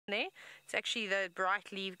there. It's actually the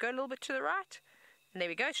bright leaf. Go a little bit to the right. And there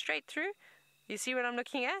we go, straight through. You see what I'm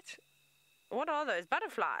looking at? What are those?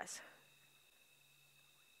 Butterflies?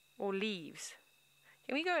 Or leaves?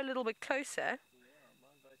 Can we go a little bit closer?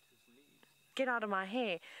 Get out of my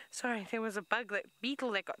hair. Sorry, there was a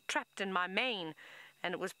beetle that got trapped in my mane,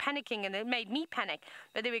 and it was panicking, and it made me panic.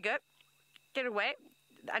 But there we go. Get away.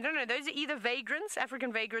 I don't know, those are either vagrants,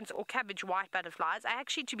 African vagrants, or cabbage white butterflies. I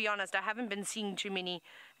actually, to be honest, I haven't been seeing too many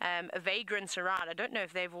vagrants around. I don't know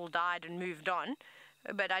if they've all died and moved on,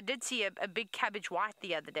 but I did see a big cabbage white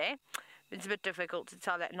the other day. It's a bit difficult to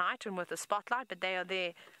tell at night and with a spotlight, but they are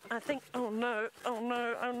there. I think, oh no,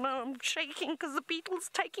 I'm shaking because the beetle's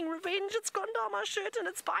taking revenge. It's gone down my shirt and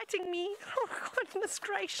it's biting me. Oh, goodness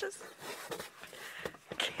gracious.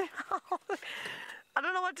 Get out. I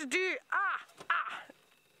don't know what to do.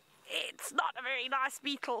 It's not a very nice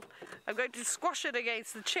beetle. I'm going to squash it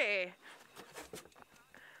against the chair.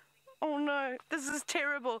 Oh no, this is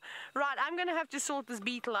terrible. Right, I'm going to have to sort this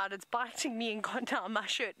beetle out. It's biting me and gone down my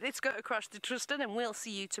shirt. Let's go across to Tristan and we'll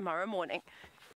see you tomorrow morning.